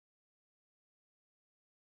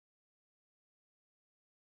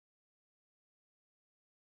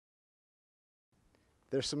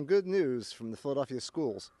There's some good news from the Philadelphia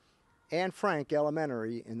schools. Anne Frank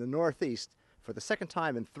Elementary in the Northeast, for the second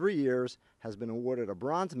time in 3 years, has been awarded a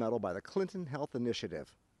bronze medal by the Clinton Health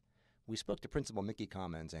Initiative. We spoke to Principal Mickey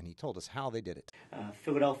Commons, and he told us how they did it.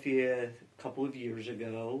 Philadelphia, a couple of years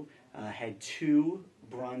ago, had 2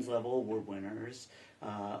 bronze level award winners,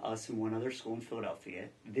 us and one other school in Philadelphia.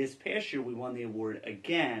 This past year, we won the award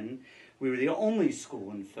again. We were the only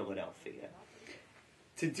school in Philadelphia.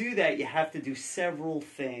 To do that, you have to do several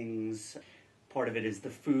things. Part of it is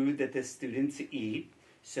the food that the students eat.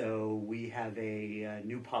 So we have a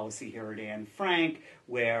new policy here at Anne Frank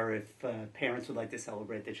where if parents would like to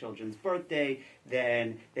celebrate their children's birthday,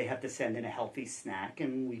 then they have to send in a healthy snack.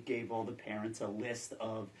 And we gave all the parents a list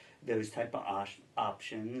of those type of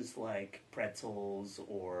options like pretzels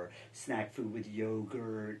or snack food with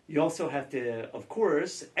yogurt. You also have to, of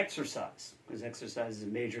course, exercise, because exercise is a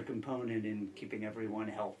major component in keeping everyone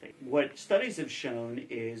healthy. What studies have shown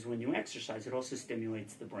is when you exercise, it also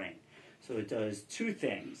stimulates the brain. So it does 2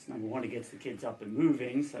 things. Number one, it gets the kids up and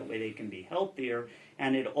moving, so that way they can be healthier,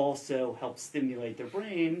 and it also helps stimulate their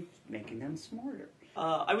brain, making them smarter.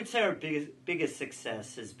 I would say our biggest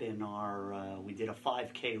success has been we did a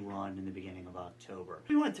 5K run in the beginning of October.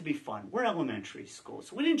 We want it to be fun. We're elementary school,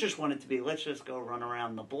 so we didn't just want it to be, let's just go run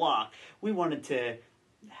around the block. We wanted to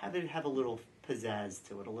have it have a little pizzazz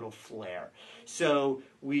to it, a little flair. So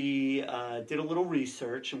we did a little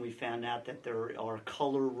research and we found out that there are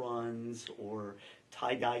color runs or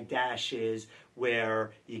tie-dye dashes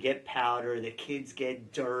where you get powder, the kids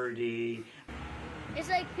get dirty. It's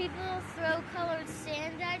like people throw colored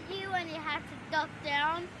sand at you and you have to duck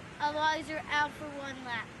down, otherwise you're out for one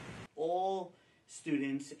lap. All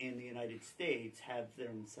students in the United States have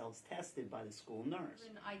themselves tested by the school nurse.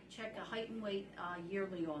 I check a height and weight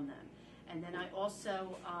yearly on them. And then I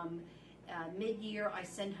also, mid-year, I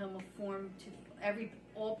send home a form to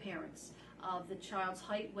all parents of the child's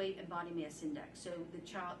height, weight, and body mass index, so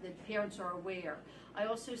the parents are aware. I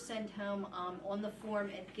also send home on the form,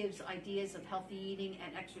 it gives ideas of healthy eating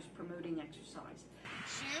and promoting exercise.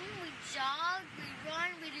 Gym, we jog, we run,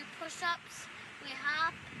 we do push-ups, we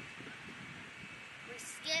hop, we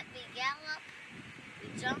skip, we gallop,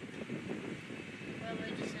 we jump. Well,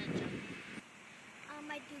 we just said jump.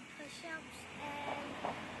 I do push-ups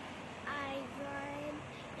and I run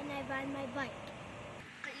and I ride my bike.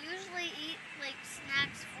 I usually eat like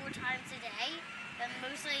snacks 4 times a day, but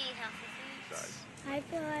mostly eat healthy foods. I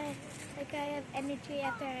feel like I have energy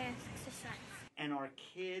after I exercise. And our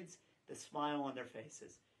kids, the smile on their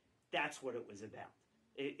faces, that's what it was about.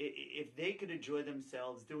 If they could enjoy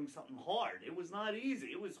themselves doing something hard, it was not easy,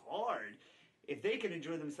 it was hard. If they could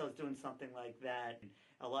enjoy themselves doing something like that,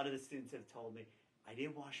 a lot of the students have told me, I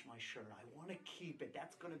didn't wash my shirt. I want to keep it.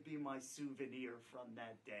 That's going to be my souvenir from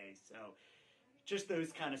that day. So just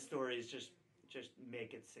those kind of stories just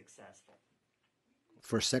make it successful.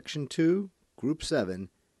 For Section 2, Group 7,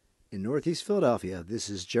 in Northeast Philadelphia, this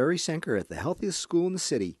is Jerry Senker at the healthiest school in the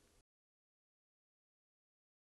city,